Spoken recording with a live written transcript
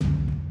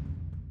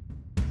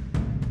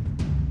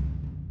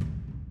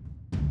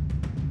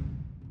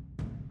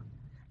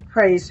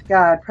Praise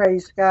God.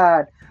 Praise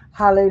God.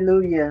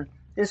 Hallelujah.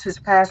 This is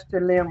Pastor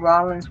Lynn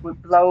Rollins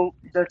with Blow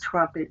the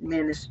Trumpet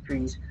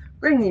Ministries,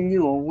 bringing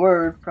you a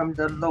word from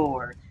the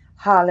Lord.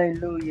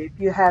 Hallelujah. If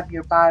you have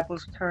your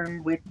Bibles,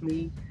 turn with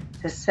me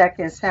to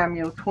 2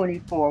 Samuel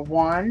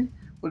 24:1.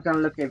 We're going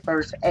to look at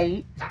verse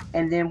 8,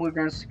 and then we're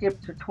going to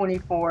skip to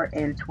 24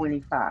 and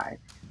 25.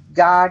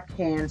 God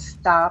can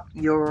stop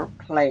your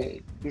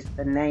plague is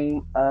the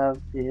name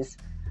of this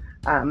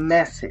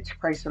message.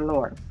 Praise the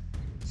Lord.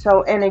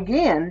 So, and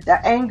again, the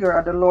anger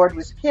of the Lord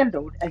was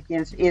kindled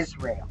against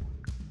Israel.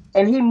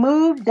 And he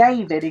moved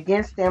David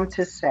against them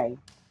to say,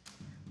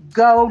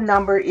 go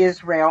number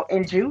Israel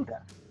and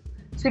Judah.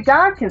 See,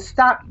 God can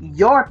stop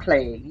your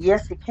plague.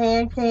 Yes, he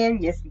can.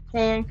 Yes, he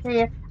can.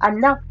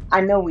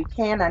 I know we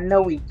can. I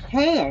know we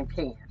can.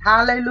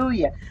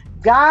 Hallelujah.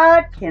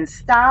 God can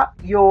stop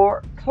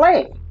your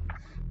plague.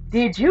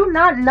 Did you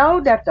not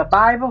know that the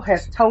Bible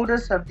has told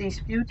us of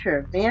these future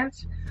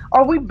events?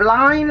 Are we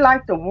blind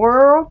like the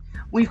world?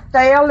 We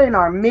fail in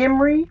our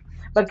memory,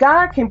 but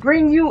God can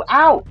bring you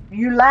out.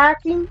 You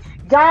lacking?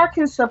 God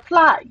can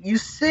supply. You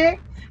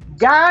sick?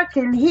 God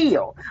can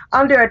heal.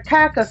 Under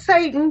attack of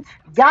Satan,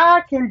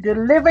 God can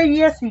deliver.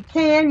 Yes, he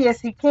can. Yes,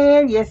 he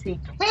can. Yes,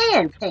 he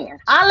can.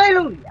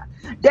 Hallelujah.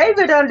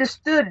 David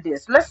understood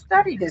this. Let's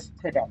study this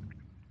today.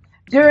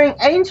 During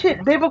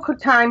ancient biblical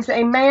times,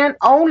 a man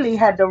only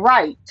had the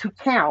right to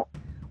count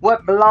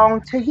what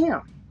belonged to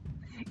him.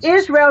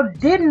 Israel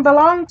didn't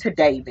belong to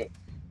David.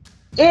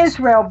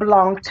 Israel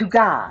belonged to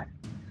God.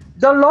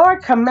 The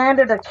Lord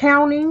commanded a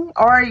counting,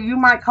 or you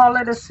might call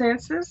it a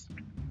census.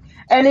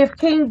 And if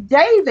King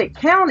David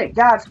counted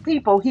God's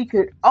people, he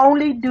could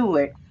only do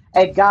it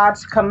at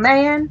God's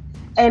command.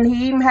 And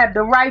he even had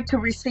the right to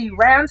receive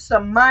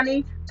ransom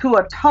money to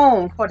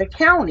atone for the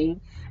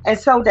counting, and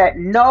so that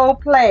no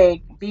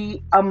plague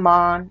be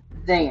among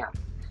them.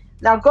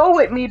 Now go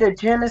with me to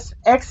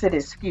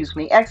Exodus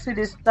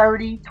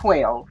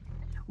 30:12.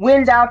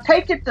 When thou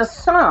takest the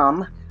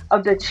sum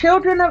of the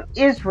children of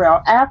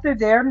Israel after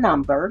their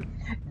number,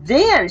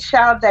 then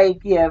shall they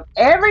give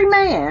every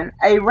man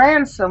a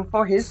ransom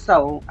for his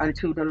soul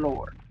unto the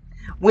Lord,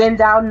 when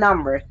thou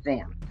numberest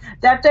them,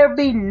 that there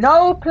be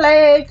no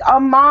plague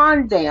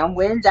among them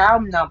when thou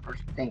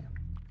numberest them.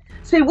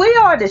 See, we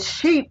are the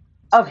sheep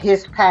of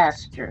his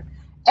pasture.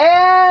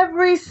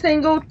 Every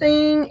single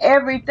thing,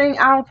 everything,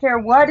 I don't care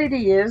what it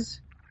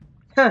is,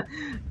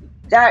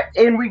 that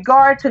in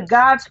regard to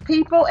God's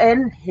people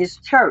and his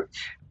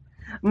church,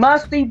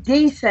 must be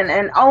decent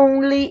and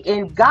only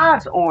in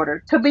God's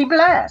order to be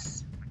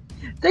blessed.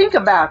 Think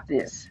about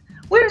this.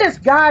 When does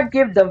God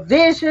give the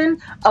vision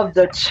of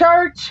the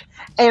church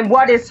and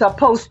what it's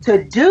supposed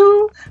to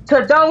do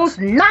to those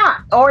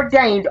not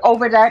ordained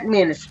over that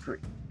ministry?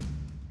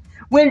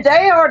 When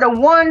they are the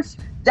ones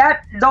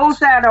those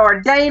that are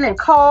ordained and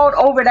called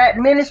over that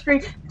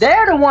ministry,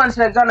 they're the ones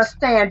that are going to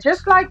stand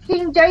just like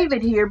King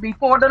David here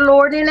before the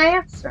Lord in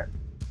answer.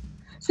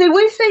 See,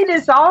 we see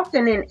this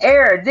often in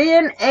error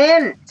then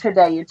and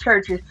today in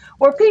churches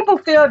where people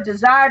feel a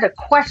desire to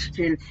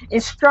question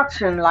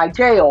instruction like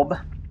Job.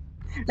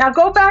 Now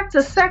go back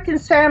to 2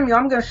 Samuel.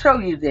 I'm going to show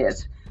you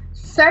this.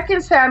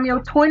 2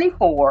 Samuel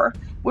 24.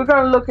 We're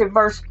going to look at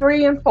verse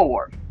 3 and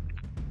 4.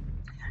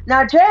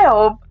 Now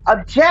Job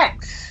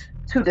objects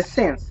to the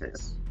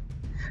census.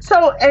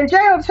 And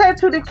Job said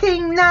to the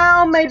king,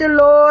 now may the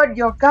Lord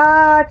your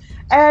God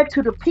add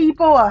to the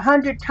people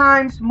 100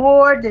 times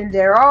more than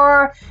there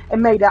are,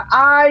 and may the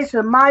eyes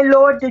of my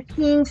Lord the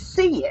king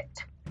see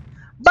it.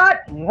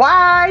 But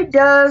why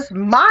does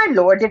my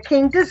Lord the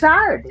king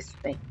desire this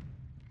thing?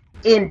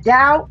 In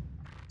doubt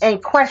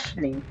and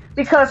questioning,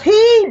 because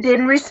he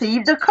didn't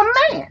receive the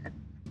command.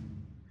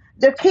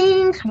 The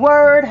king's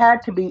word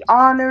had to be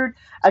honored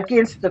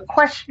against the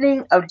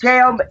questioning of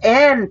Job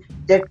and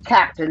the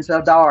captains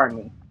of the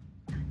army.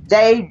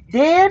 They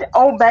did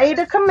obey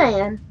the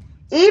command,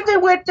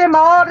 even with them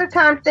all the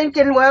time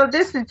thinking, well,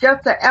 this is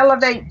just to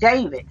elevate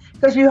David.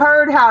 Because you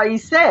heard how he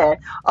said,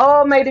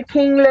 oh, may the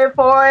king live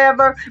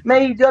forever.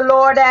 May the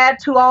Lord add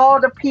to all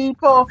the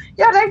people.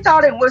 Yeah, they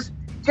thought it was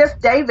just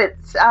David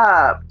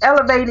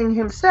elevating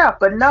himself.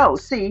 But no,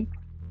 see,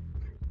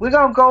 we're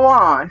going to go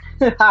on.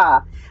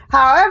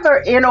 However,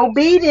 in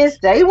obedience,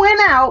 they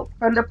went out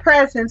from the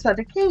presence of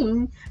the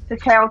king to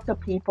count the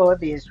people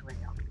of Israel.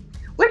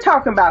 We're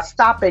talking about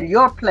stopping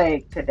your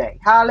plague today.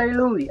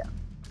 Hallelujah.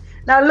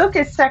 Now look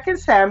at 2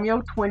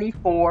 Samuel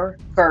 24,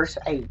 verse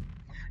 8.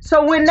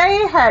 So when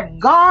they had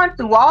gone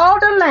through all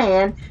the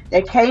land,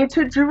 they came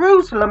to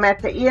Jerusalem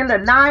at the end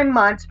of 9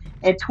 months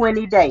and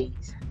 20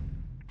 days.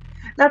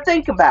 Now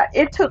think about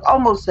it. It took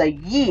almost a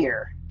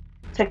year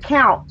to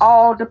count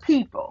all the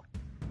people.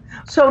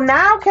 So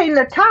now came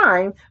the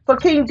time for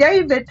King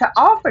David to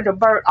offer the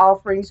burnt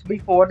offerings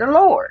before the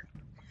Lord.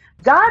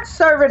 God's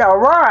servant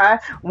Uriah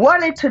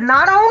wanted to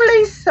not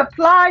only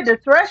supply the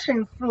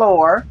threshing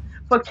floor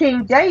for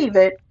King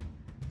David,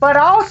 but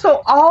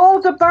also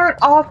all the burnt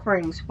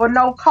offerings for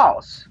no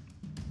cost.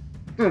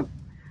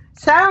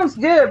 Sounds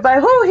good, but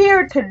who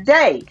here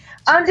today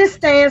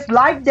understands,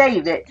 like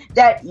David,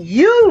 that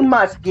you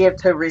must give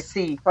to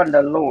receive from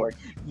the Lord?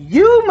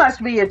 You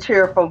must be a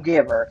cheerful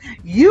giver.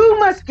 You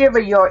must give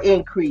of your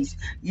increase.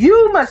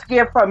 You must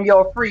give from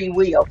your free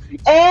will.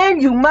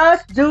 And you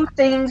must do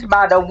things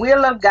by the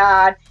will of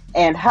God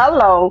and,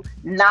 hello,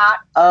 not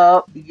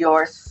of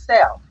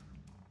yourself.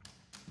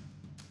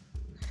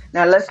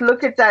 Now let's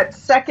look at that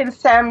 2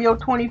 Samuel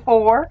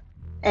 24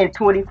 and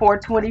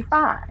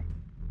 24:25.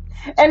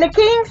 And the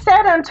king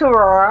said unto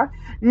Aurora,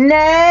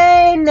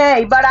 Nay,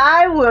 nay, but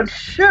I will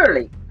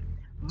surely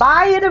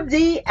buy it of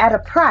thee at a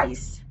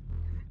price.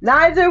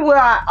 Neither will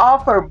I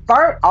offer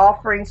burnt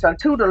offerings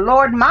unto the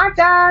Lord my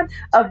God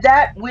of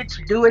that which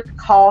doeth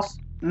cost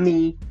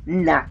me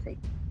nothing.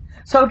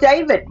 So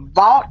David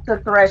bought the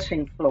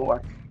threshing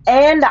floor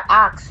and the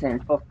oxen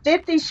for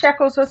 50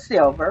 shekels of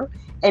silver,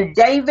 and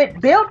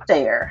David built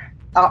there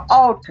an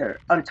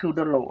altar unto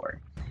the Lord,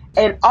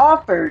 and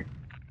offered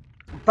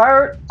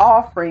burnt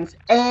offerings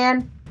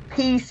and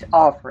peace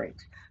offerings.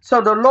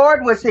 So the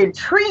Lord was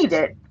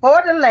entreated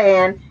for the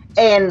land,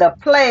 and the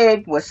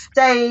plague was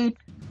stayed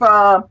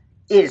from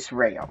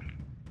Israel.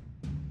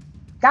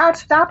 God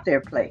stopped their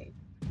plague.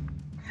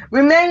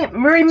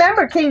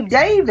 Remember, King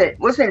David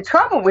was in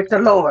trouble with the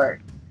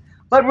Lord.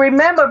 But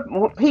remember,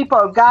 people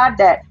of God,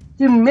 that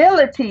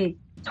humility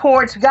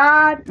towards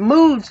God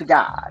moves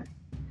God.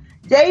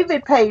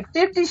 David paid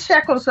 50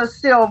 shekels of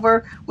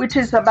silver, which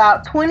is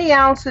about 20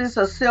 ounces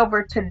of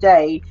silver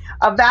today,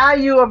 a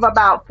value of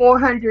about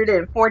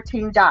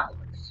 $414.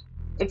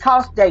 It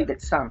cost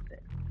David something.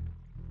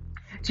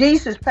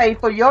 Jesus paid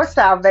for your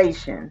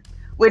salvation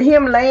with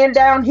him laying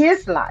down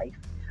his life,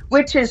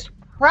 which is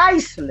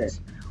priceless,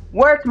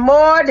 worth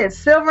more than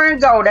silver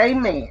and gold.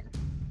 Amen.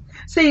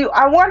 See,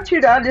 I want you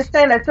to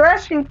understand that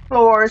threshing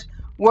floors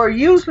were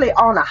usually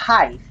on a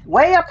height,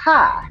 way up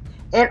high,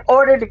 in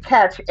order to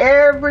catch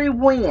every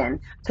wind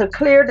to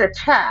clear the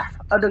chaff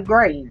of the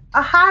grain.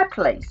 A high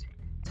place,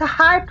 to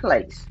high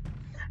place.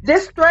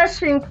 This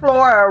threshing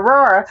floor,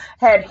 Aurora,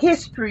 had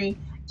history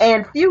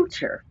and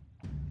future.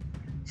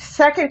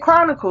 Second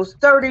Chronicles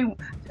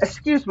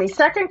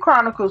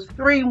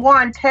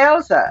 3:1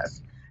 tells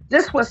us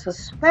this was a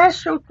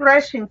special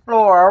threshing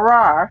floor,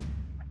 Aurora.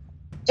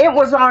 It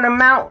was on a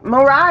Mount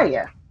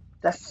Moriah,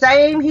 the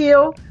same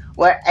hill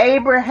where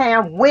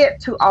Abraham went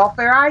to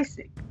offer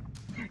Isaac.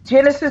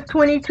 Genesis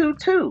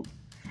 22:2.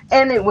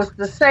 And it was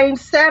the same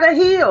set of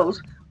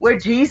hills where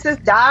Jesus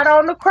died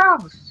on the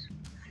cross.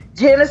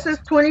 Genesis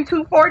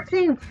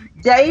 22:14.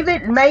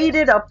 David made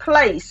it a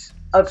place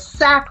of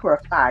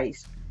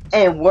sacrifice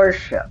and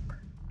worship.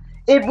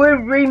 It will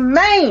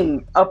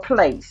remain a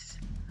place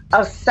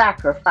of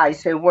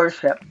sacrifice and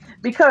worship,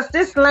 because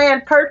this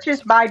land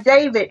purchased by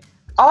David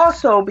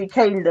also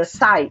became the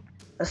site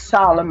of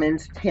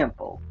Solomon's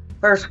temple.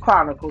 1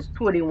 Chronicles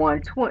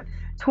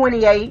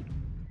 21:28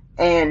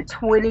 and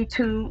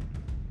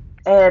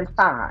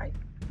 22:5.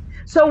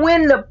 So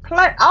when the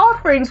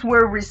offerings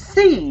were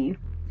received,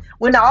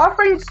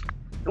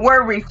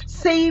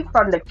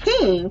 from the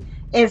king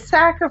and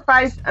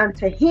sacrificed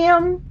unto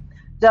him,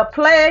 the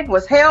plague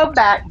was held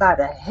back by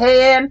the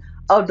hand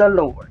of the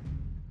Lord.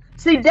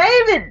 See,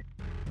 David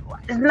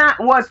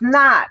was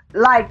not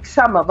like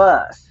some of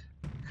us.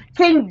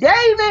 King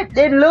David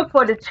didn't look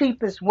for the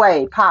cheapest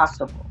way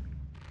possible.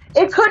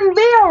 It couldn't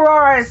be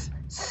Aurora's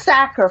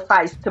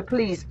sacrifice to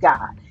please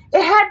God.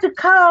 It had to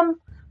come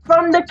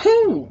from the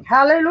king.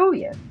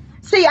 Hallelujah.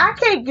 See, I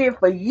can't give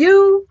for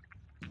you.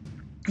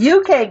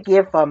 You can't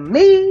give for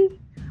me.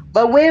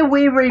 But when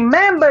we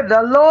remember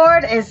the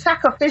Lord in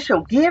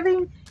sacrificial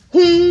giving,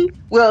 he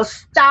will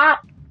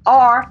stop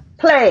our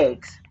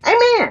plagues.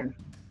 Amen.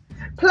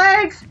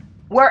 Plagues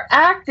were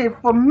active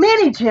for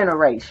many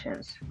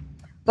generations,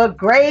 but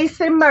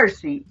grace and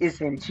mercy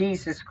is in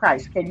Jesus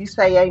Christ. Can you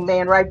say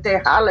amen right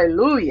there?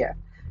 Hallelujah.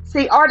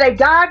 See, are they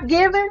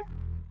God-given?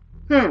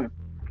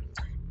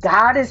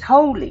 God is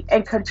holy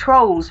and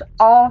controls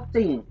all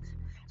things.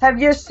 Have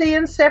your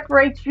sins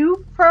separate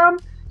you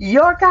from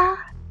your God?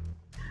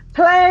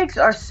 Plagues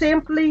are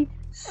simply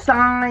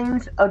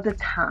signs of the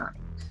times.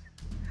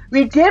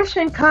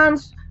 Redemption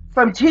comes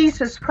from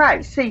Jesus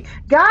Christ. See,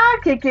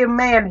 God can give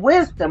man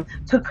wisdom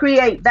to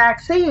create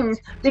vaccines,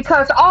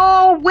 because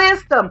all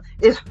wisdom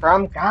is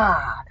from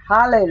God.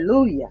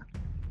 Hallelujah.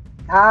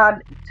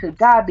 To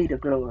God be the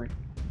glory.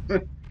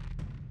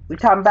 We're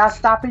talking about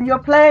stopping your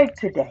plague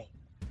today.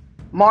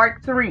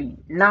 Mark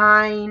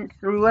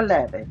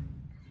 3:9-11.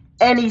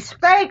 And he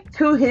spake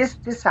to his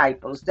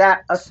disciples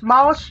that a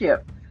small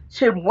ship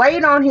should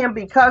wait on him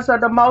because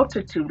of the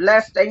multitude,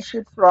 lest they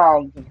should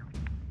throng him.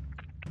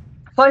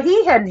 For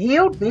he had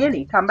healed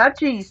many, talking about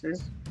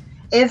Jesus,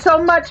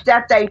 insomuch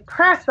that they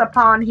pressed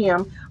upon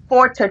him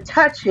for to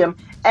touch him,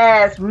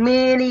 as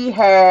many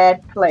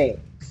had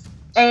plagues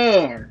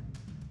and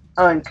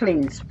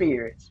unclean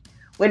spirits.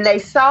 When they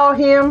saw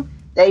him,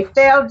 they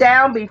fell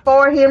down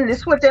before him. This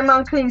is what them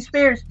unclean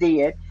spirits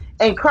did,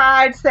 and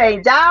cried,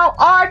 saying, Thou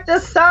art the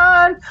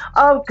Son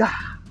of God.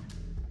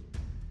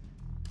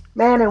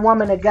 Man and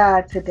woman of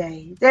God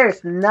today,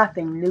 there's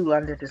nothing new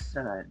under the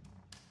sun.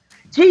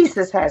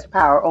 Jesus has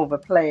power over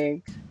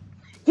plagues.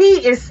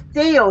 He is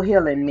still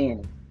healing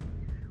many.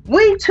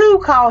 We too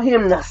call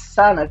him the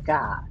Son of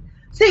God.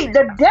 See,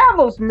 the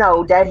devils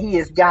know that he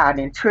is God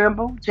and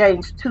tremble,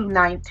 James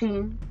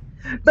 2:19.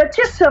 But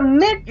just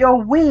submit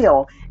your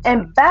will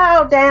and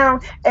bow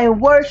down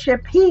and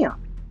worship him.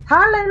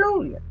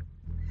 Hallelujah.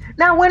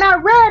 Now, when I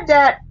read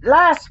that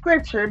last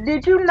scripture,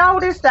 did you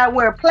notice that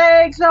where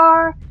plagues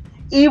are,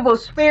 evil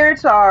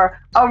spirits are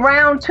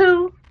around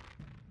too?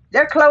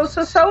 They're close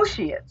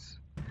associates,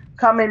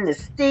 coming to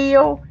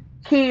steal,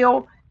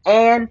 kill,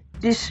 and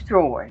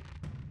destroy.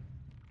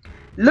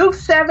 Luke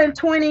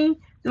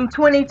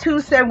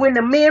 7:20-22 said, when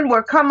the men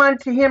were come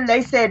unto him,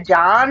 they said,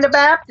 John the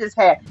Baptist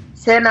had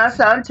sent us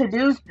unto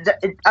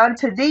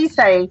thee,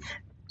 saying,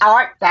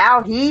 art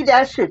thou he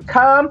that should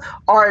come,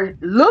 or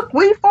look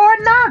we for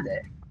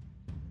another?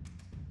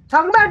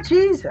 Talking about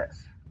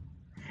Jesus.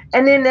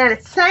 And in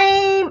that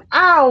same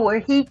hour,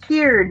 he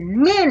cured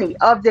many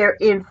of their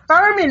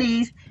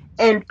infirmities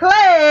and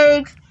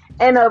plagues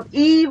and of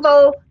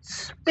evil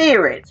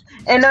spirits.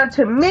 And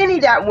unto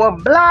many that were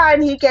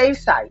blind, he gave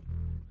sight.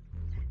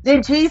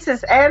 Then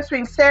Jesus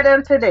answering said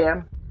unto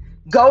them,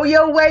 go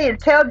your way and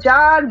tell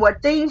John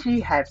what things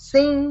ye have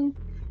seen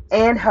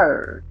and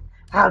heard,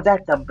 how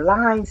that the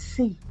blind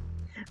see,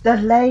 the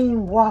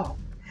lame walk,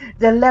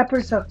 the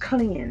lepers are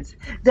cleansed,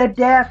 the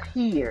deaf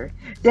hear,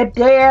 the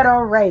dead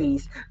are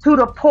raised, to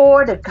the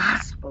poor the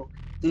gospel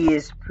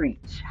is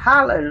preached.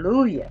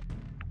 Hallelujah.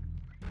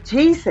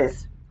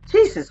 Jesus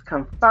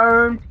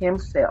confirmed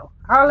himself.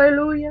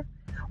 Hallelujah.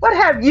 What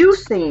have you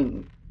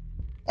seen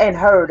and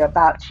heard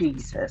about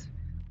Jesus?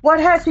 What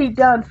has he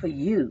done for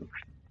you?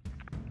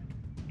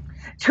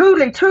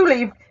 Truly,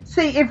 truly,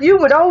 see, if you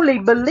would only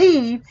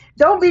believe,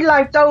 don't be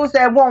like those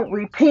that won't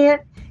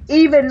repent,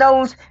 even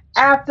those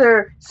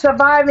after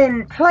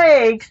surviving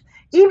plagues.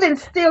 Even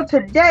still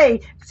today,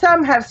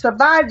 some have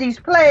survived these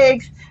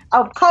plagues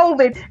of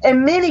COVID,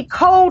 and many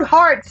cold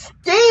hearts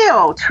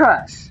still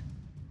trust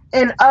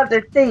in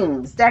other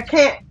things that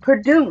can't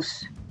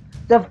produce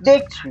the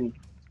victory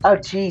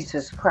of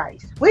Jesus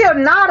Christ. We are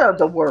not of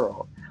the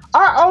world.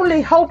 Our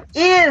only hope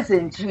is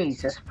in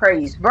Jesus.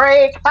 Praise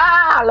break.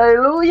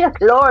 Hallelujah.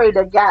 Glory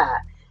to God.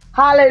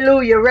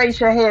 Hallelujah.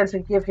 Raise your hands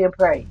and give him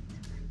praise.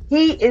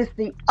 He is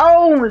the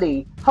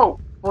only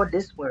hope for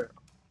this world.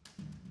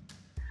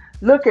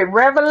 Look at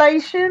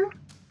Revelation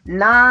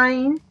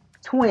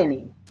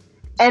 9:20.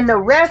 And the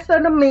rest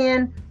of the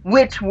men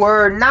which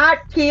were not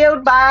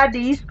killed by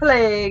these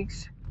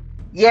plagues,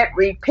 yet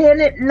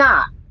repented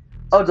not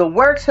of the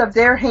works of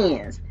their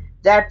hands,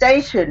 that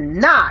they should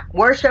not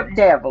worship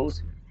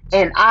devils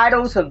and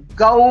idols of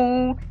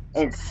gold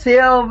and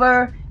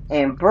silver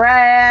and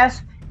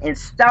brass and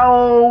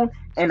stone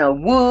and of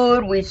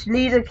wood, which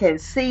neither can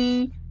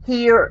see,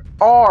 hear,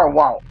 or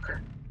walk.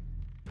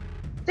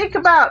 Think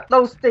about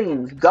those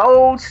things: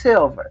 gold,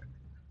 silver,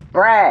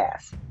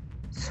 brass,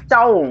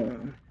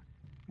 stone,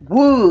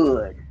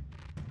 wood.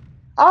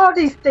 All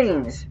these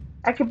things.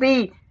 That could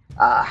be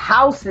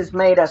houses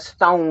made of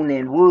stone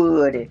and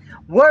wood, and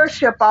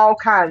worship all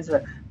kinds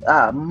of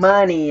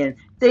money and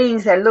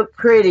things that look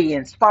pretty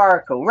and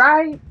sparkle,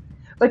 right?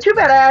 But you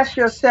better ask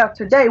yourself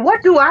today,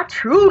 what do I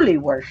truly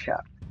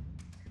worship?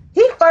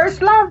 He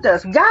first loved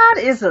us. God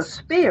is a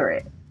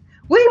spirit.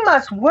 We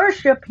must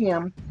worship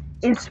him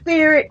in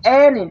spirit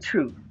and in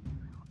truth.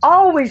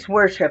 Always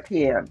worship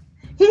him.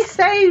 He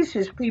saves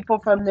his people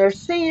from their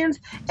sins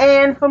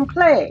and from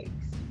plagues.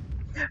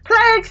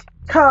 Plagues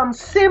come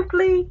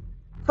simply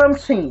from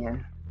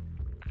sin.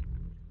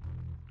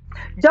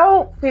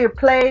 Don't fear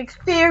plagues,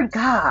 fear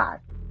God.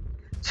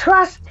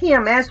 Trust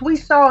him, as we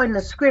saw in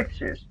the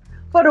scriptures.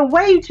 For the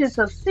wages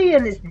of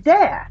sin is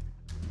death,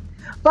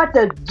 but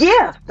the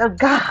gift of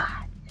God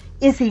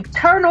is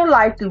eternal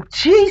life through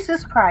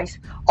Jesus Christ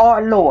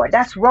our Lord.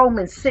 That's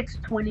Romans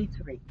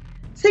 6:23.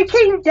 See,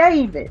 King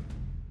David,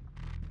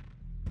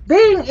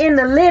 being in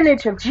the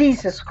lineage of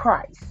Jesus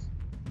Christ,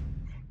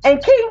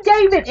 and King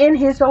David in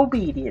his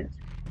obedience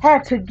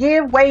had to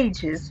give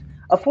wages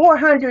of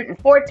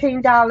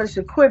 $414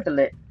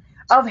 equivalent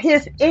of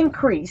his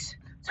increase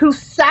to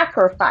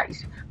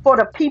sacrifice for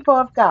the people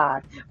of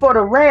God, for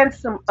the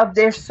ransom of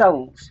their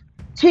souls.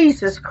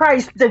 Jesus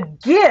Christ, the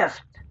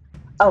gift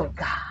of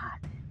God,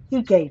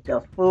 he gave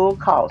the full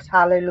cost.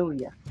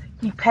 Hallelujah.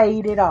 He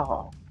paid it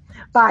all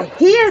by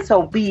his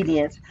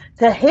obedience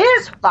to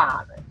his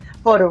Father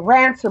for the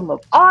ransom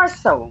of our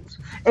souls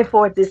and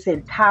for this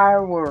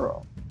entire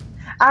world.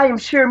 I am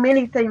sure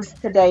many things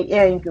today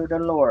anger the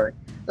Lord,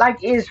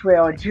 like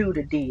Israel and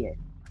Judah did.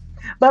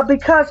 But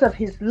because of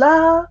his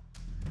love,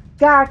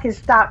 God can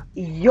stop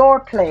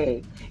your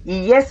plague.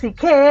 Yes, he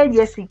can.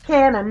 Yes, he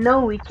can. I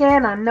know he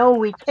can. I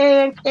know he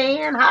can.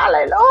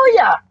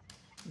 Hallelujah.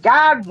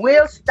 God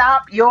will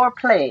stop your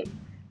plague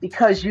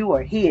because you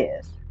are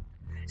his.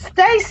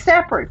 Stay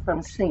separate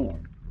from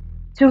sin.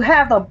 To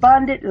have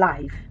abundant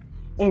life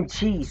in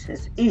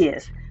Jesus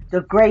is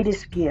the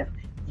greatest gift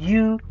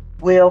you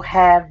will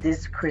have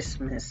this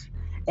Christmas.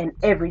 and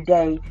every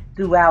day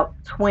throughout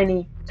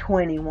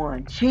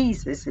 2021.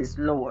 Jesus is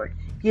Lord.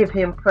 Give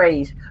him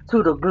praise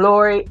to the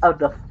glory of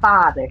the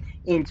Father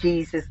in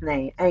Jesus'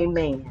 name.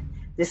 Amen.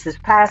 This is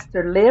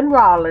Pastor Lynn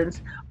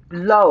Rollins,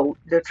 Blow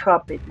the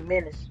Trumpet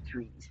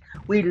Ministries.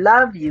 We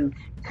love you.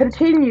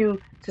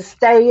 Continue to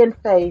stay in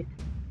faith.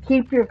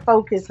 Keep your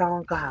focus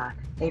on God,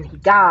 and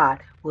God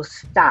will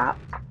stop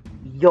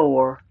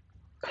your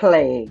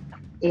plague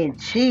in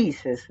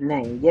Jesus'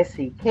 name. Yes,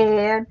 he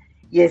can.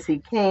 Yes,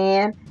 he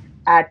can.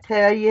 I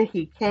tell you,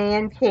 he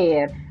can.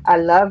 I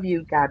love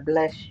you. God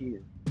bless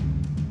you.